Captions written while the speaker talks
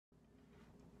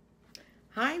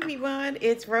Hi everyone,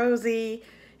 it's Rosie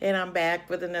and I'm back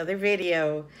with another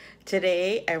video.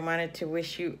 Today I wanted to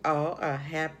wish you all a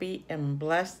happy and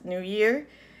blessed new year,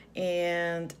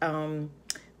 and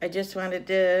I just wanted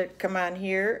to come on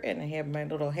here and I have my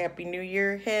little happy new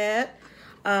year hat.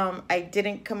 I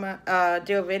didn't come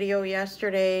do a video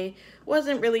yesterday,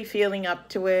 wasn't really feeling up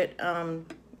to it,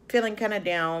 feeling kind of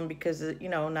down because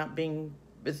not being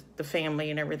with the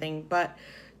family and everything, but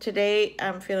today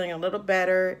I'm feeling a little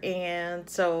better, and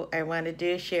so I wanted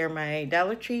to share my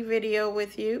Dollar Tree video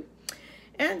with you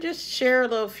and just share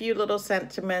a few little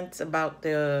sentiments about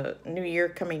the new year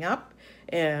coming up,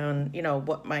 and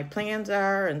what my plans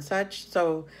are and such.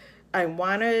 So I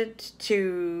wanted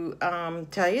to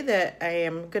tell you that I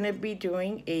am going to be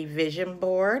doing a vision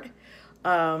board.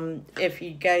 If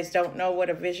you guys don't know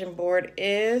what a vision board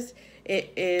is,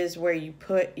 it is where you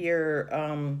put your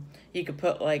you could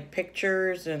put like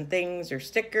pictures and things or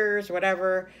stickers,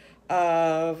 whatever,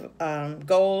 of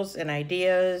goals and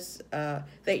ideas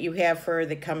that you have for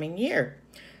the coming year.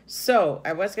 So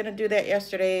I was going to do that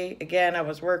yesterday. Again, I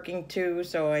was working too,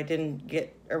 so I didn't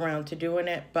get around to doing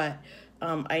it, but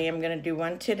I am going to do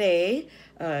one today,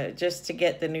 just to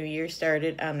get the new year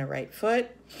started on the right foot.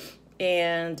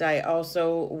 And I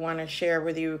also want to share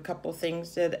with you a couple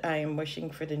things that I am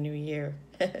wishing for the new year.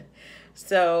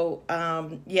 So,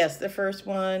 yes, the first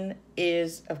one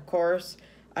is, of course,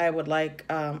 I would like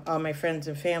all my friends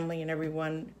and family and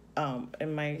everyone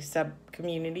in my sub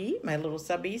community, my little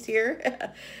subbies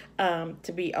here,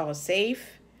 to be all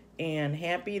safe and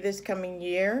happy this coming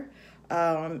year.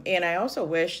 And I also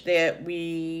wish that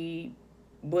we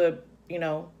would,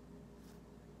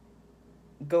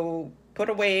 go put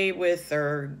away with,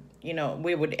 or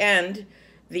we would end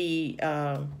the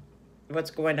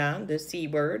what's going on, the C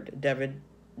word, David,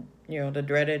 the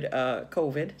dreaded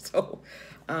COVID. So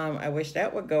I wish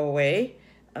that would go away.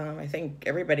 I think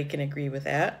everybody can agree with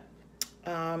that.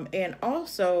 And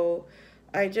also,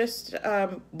 I just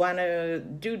want to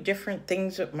do different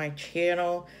things with my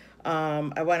channel.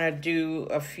 I want to do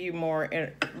a few more,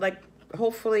 like,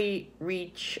 hopefully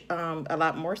reach a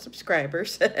lot more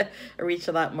subscribers, reach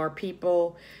a lot more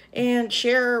people, and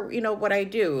share, what I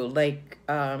do, like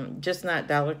just not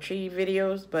Dollar Tree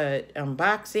videos, but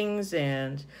unboxings,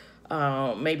 and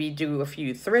maybe do a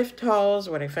few thrift hauls,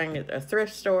 what I find at a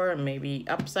thrift store, and maybe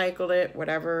upcycle it,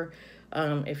 whatever,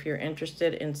 if you're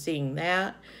interested in seeing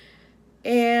that.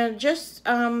 And just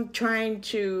trying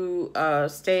to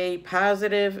stay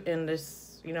positive in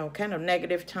this, kind of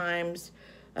negative times.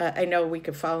 I know we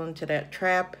could fall into that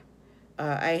trap.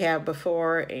 I have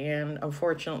before, and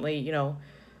unfortunately,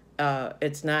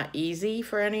 it's not easy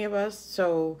for any of us.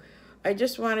 So I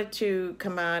just wanted to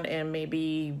come on and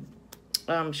maybe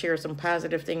share some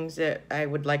positive things that I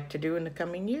would like to do in the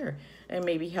coming year, and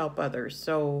maybe help others.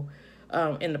 So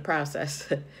in the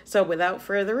process. So without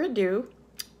further ado,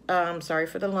 sorry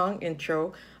for the long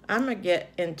intro. I'm going to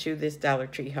get into this Dollar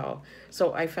Tree haul.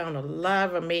 So I found a lot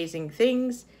of amazing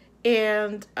things,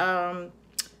 and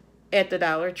at the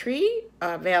Dollar Tree,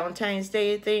 Valentine's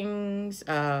Day things,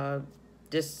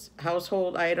 just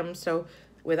household items. So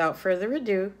without further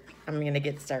ado, I'm going to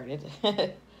get started.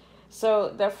 So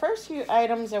the first few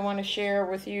items I want to share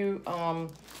with you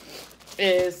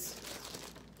is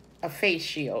a face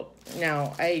shield.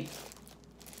 Now, I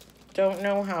don't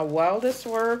know how well this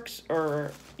works,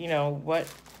 or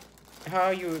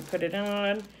how you would put it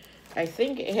on. I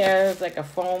think it has like a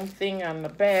foam thing on the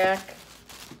back,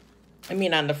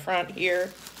 on the front here.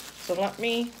 So let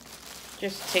me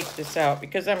just take this out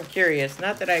because I'm curious.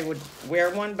 Not that I would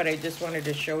wear one, but I just wanted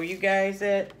to show you guys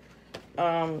it.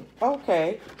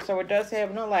 Okay, so it does have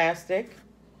an elastic,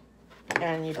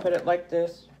 and you put it like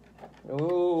this.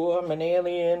 Ooh, I'm an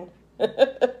alien.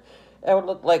 That would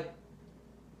look like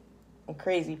a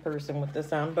crazy person with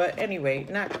this on, but anyway,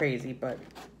 not crazy, but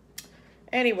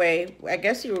anyway, I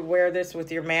guess you would wear this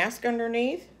with your mask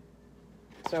underneath.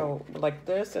 So like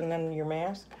this, and then your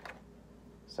mask,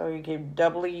 so you can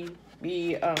doubly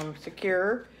be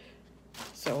secure.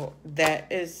 So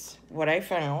that is what I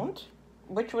found,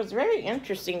 which was very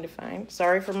interesting to find.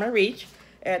 Sorry for my reach,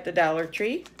 at the Dollar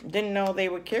Tree. Didn't know they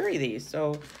would carry these.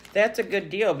 So that's a good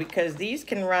deal, because these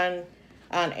can run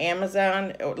on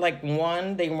Amazon. Like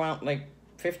one, they want like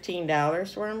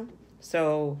 $15 for them.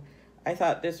 So I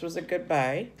thought this was a good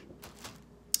buy.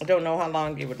 I don't know how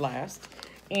long they would last.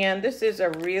 And this is a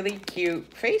really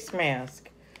cute face mask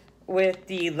with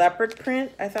the leopard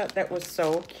print. I thought that was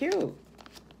so cute.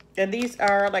 And these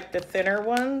are like the thinner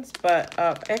ones, but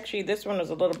actually this one is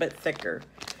a little bit thicker.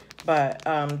 But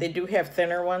they do have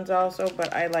thinner ones also,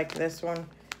 but I like this one.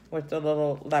 with the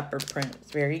little leopard print.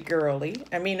 It's very girly.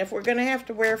 I mean, if we're going to have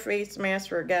to wear a face mask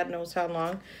for God knows how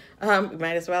long, we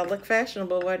might as well look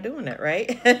fashionable while doing it,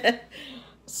 right?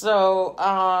 So,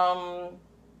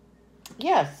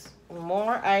 yes,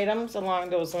 more items along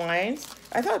those lines.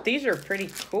 I thought these are pretty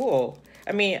cool.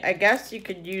 I mean, I guess you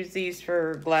could use these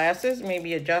for glasses,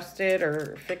 maybe adjust it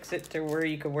or fix it to where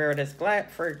you could wear it as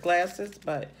for glasses,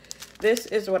 but this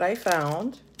is what I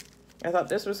found. I thought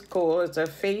this was cool. It's a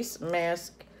face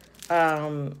mask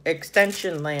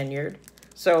extension lanyard.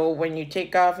 So when you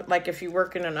take off, like if you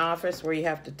work in an office where you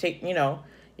have to take, you know,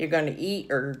 you're going to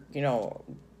eat or, you know,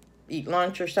 eat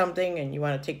lunch or something and you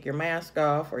want to take your mask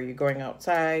off, or you're going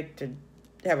outside to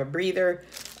have a breather,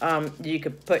 you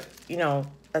could put, you know,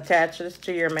 attach this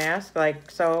to your mask like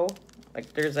so.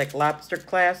 Like there's like lobster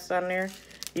clasps on there.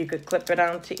 You could clip it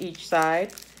onto each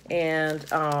side, and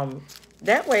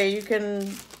that way you can,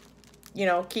 you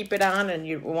know, keep it on and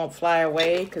you won't fly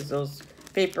away, because those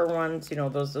paper ones, you know,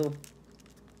 those little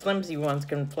flimsy ones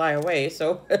can fly away.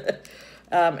 So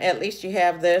at least you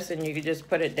have this, and you can just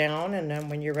put it down, and then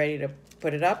when you're ready to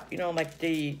put it up, you know, like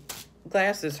the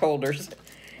glasses holders.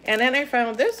 And then I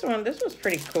found this one. This was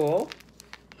pretty cool.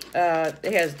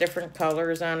 It has different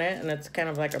colors on it, and it's kind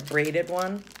of like a braided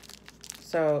one.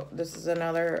 So this is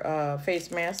another face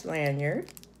mask lanyard.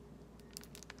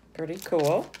 Pretty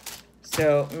cool.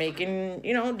 So making,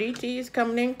 you know, DT's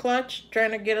coming in clutch,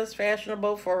 trying to get us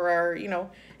fashionable for our, you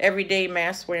know, everyday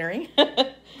mask wearing.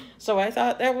 So I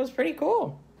thought that was pretty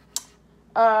cool.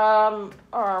 All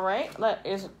right, let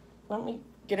me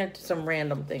get into some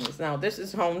random things. Now, this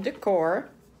is home decor.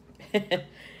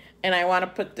 And I want to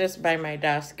put this by my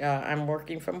desk. I'm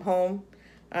working from home.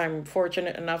 I'm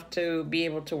fortunate enough to be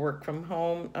able to work from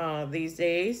home these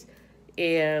days,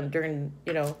 and during,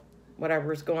 you know,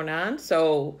 whatever's going on.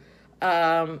 So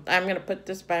I'm going to put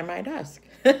this by my desk.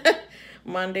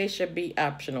 Monday should be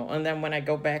optional. And then when I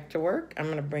go back to work, I'm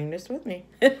going to bring this with me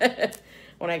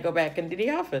when I go back into the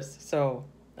office. So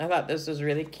I thought this was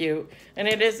really cute. And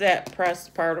it is that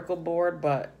pressed particle board,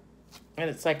 and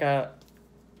it's like a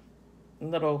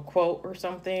little quote or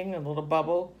something, a little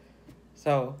bubble.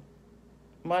 So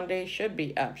Monday should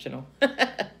be optional.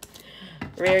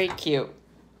 Very cute.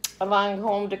 Along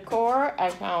home decor, I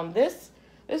found this.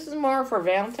 This is more for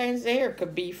Valentine's Day, or it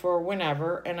could be for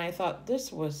whenever. And I thought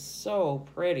this was so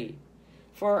pretty.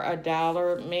 For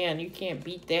 $1, man, you can't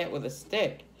beat that with a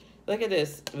stick. Look at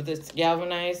this, with this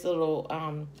galvanized little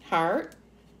heart.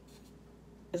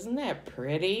 Isn't that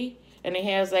pretty? And it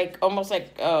has like almost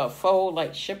like a faux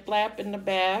like shiplap in the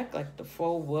back, like the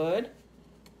faux wood.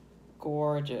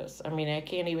 Gorgeous. I mean, I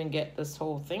can't even get this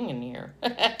whole thing in here.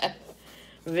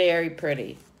 Very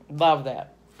pretty. Love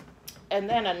that. And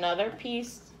then another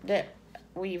piece that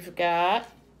we've got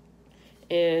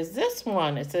is this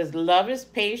one. It says, love is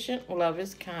patient, love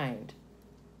is kind.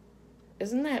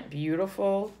 Isn't that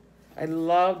beautiful? I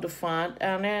love the font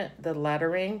on it, the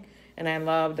lettering, and I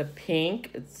love the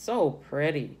pink. It's so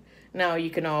pretty. Now, you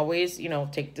can always, you know,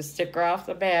 take the sticker off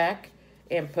the back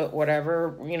and put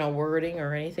whatever, you know, wording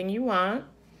or anything you want.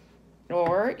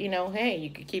 Or, you know, hey, you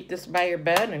could keep this by your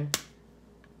bed and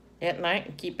at night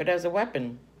and keep it as a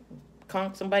weapon.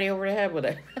 Conk somebody over the head with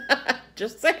it.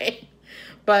 Just saying.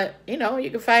 But, you know, you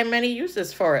can find many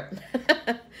uses for it.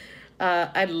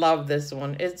 I love this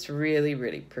one. It's really,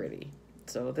 really pretty.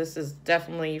 So this is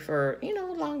definitely for, you know,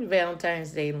 along the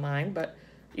Valentine's Day line, but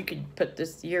you could put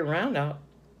this year-round out,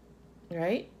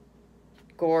 right?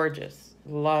 Gorgeous.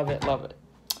 Love it, love it.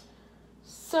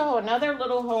 So another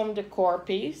little home decor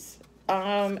piece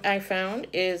I found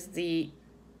is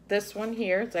this one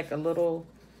here. It's like a little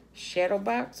shadow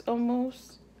box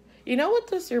almost. You know what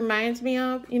this reminds me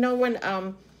of? You know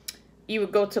when you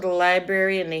would go to the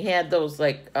library and they had those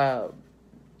like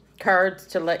cards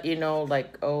to let you know,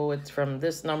 like, oh, it's from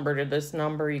this number to this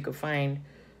number. You could find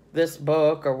this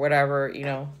book or whatever, you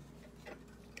know.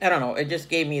 I don't know. It just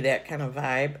gave me that kind of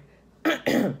vibe.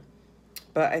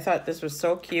 But I thought this was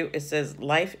so cute. It says,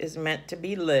 life is meant to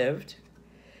be lived.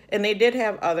 And they did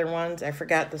have other ones. I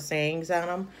forgot the sayings on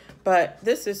them. But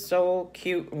this is so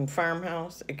cute in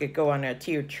farmhouse. It could go on a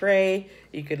tier tray.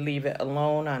 You could leave it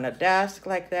alone on a desk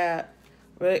like that.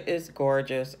 But it is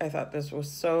gorgeous. I thought this was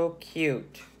so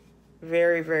cute.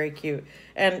 Very, very cute.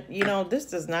 And, you know, this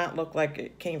does not look like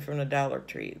it came from the Dollar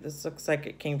Tree. This looks like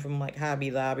it came from, like,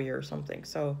 Hobby Lobby or something.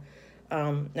 So,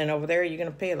 and over there, you're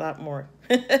going to pay a lot more.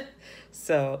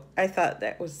 So, I thought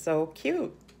that was so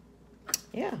cute.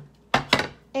 Yeah.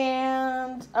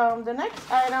 And the next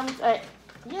items,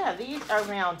 yeah, these are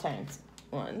Valentine's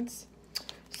ones.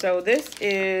 So, this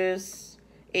is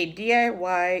a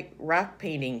DIY rock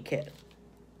painting kit.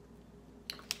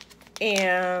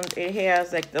 And it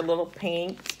has like the little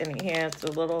paint, and it has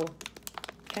a little,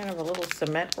 kind of a little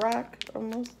cement rock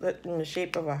almost, in the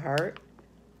shape of a heart.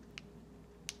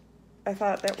 I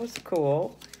thought that was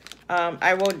cool.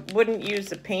 I wouldn't use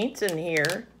the paints in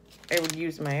here. I would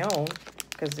use my own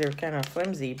because they're kind of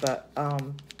flimsy, but,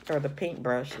 or the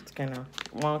paintbrush, it's kind of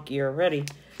wonky already.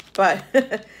 But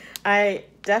I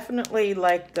definitely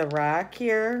like the rock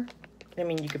here. I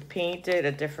mean, you could paint it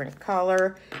a different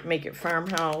color, make it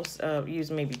farmhouse,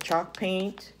 use maybe chalk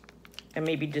paint, and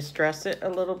maybe distress it a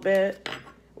little bit.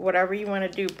 Whatever you want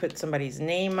to do, put somebody's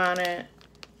name on it.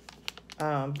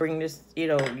 Bring this, you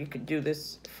know, you could do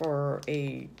this for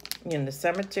in the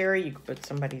cemetery. You could put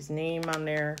somebody's name on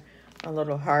there, a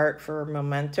little heart for a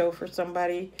memento for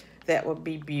somebody. That would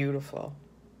be beautiful.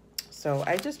 So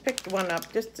I just picked one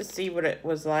up just to see what it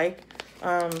was like.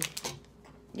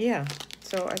 Yeah,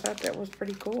 so I thought that was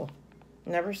pretty cool.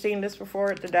 Never seen this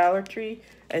before at the Dollar Tree.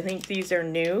 I think these are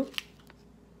new,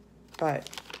 but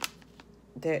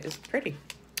that is pretty.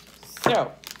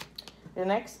 So the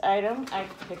next item I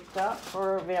picked up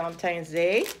for Valentine's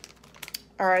Day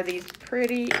are these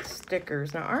pretty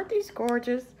stickers. Now, aren't these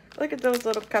gorgeous? Look at those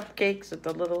little cupcakes with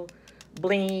the little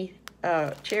blingy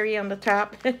cherry on the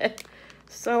top.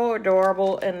 So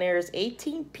adorable. And there's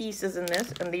 18 pieces in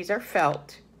this, and these are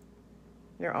felt.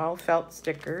 They're all felt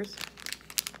stickers.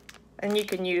 And you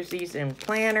can use these in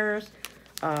planners,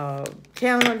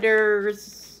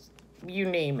 calendars, you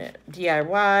name it.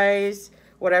 DIYs,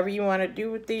 whatever you want to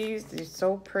do with these. They're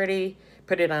so pretty.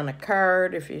 Put it on a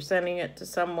card if you're sending it to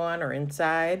someone, or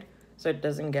inside so it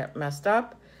doesn't get messed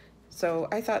up. So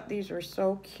I thought these were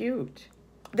so cute.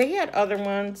 They had other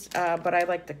ones, but I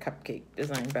like the cupcake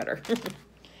design better.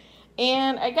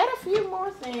 And I got a few more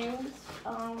things,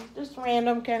 just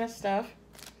random kind of stuff.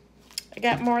 I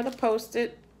got more of the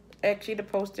Post-it. Actually, the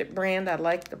Post-it brand. I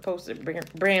like the Post-it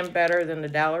brand better than the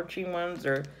Dollar Tree ones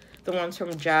or the ones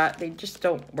from Jot. They just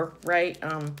don't work right.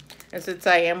 And since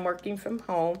I am working from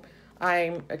home,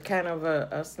 I'm kind of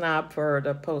a snob for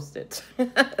the Post-its.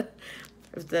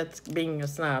 If that's being a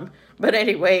snob. But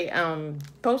anyway,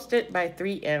 Post-it by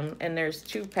 3M, and there's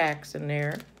 2 packs in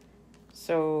there.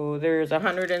 So there's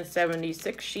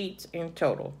 176 sheets in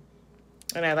total.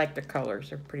 And I like the colors.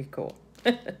 They're pretty cool.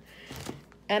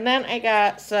 And then I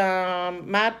got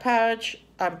some Mod Podge.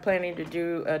 I'm planning to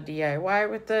do a DIY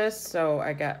with this. So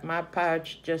I got Mod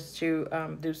Podge just to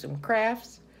do some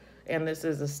crafts. And this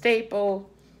is a staple.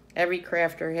 Every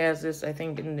crafter has this, I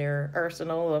think, in their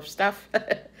arsenal of stuff.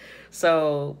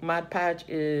 So Mod Podge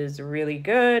is really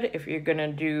good if you're going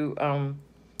to do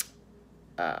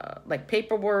like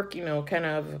paperwork, you know, kind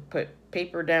of put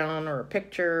paper down or a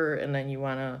picture, and then you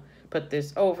want to put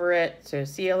this over it to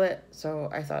seal it. So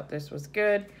I thought this was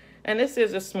good. And this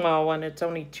is a small one. It's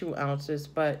only 2 ounces,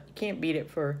 but you can't beat it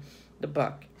for the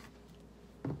buck.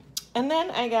 And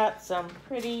then I got some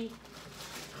pretty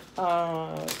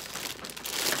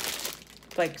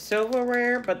like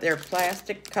silverware, but they're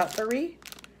plastic cutlery.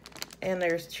 And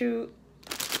there's 12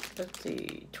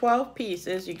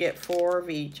 pieces. You get 4 of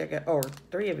each. I got, or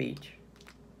 3 of each.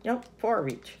 Nope, 4 of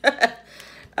each.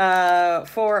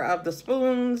 4 of the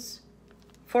spoons,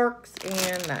 forks,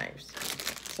 and knives.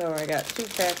 So I got 2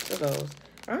 packs of those.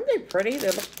 Aren't they pretty?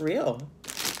 They look real.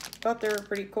 Thought they were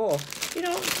pretty cool. You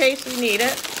know, in case we need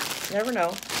it. Never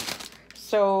know.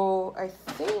 So I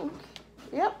think,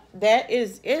 yep, that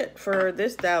is it for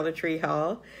this Dollar Tree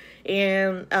haul.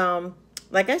 And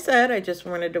like I said, I just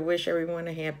wanted to wish everyone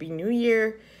a Happy New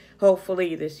Year.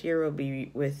 Hopefully this year will be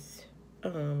with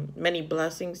many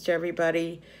blessings to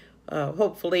everybody.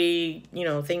 Hopefully, you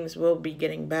know, things will be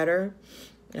getting better.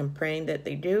 I'm praying that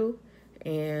they do.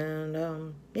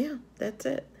 And yeah, that's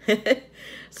it.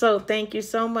 So thank you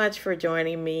so much for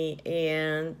joining me.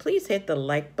 And please hit the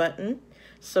like button.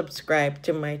 Subscribe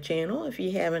to my channel if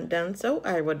you haven't done so.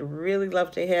 I would really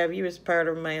love to have you as part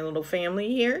of my little family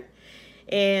here.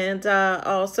 And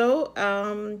also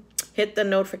hit the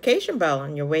notification bell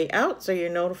on your way out so you're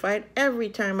notified every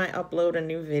time I upload a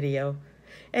new video.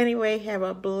 Anyway, have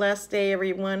a blessed day,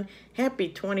 everyone. Happy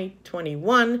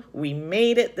 2021. We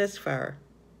made it this far.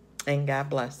 And God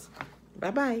bless.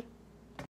 Bye-bye.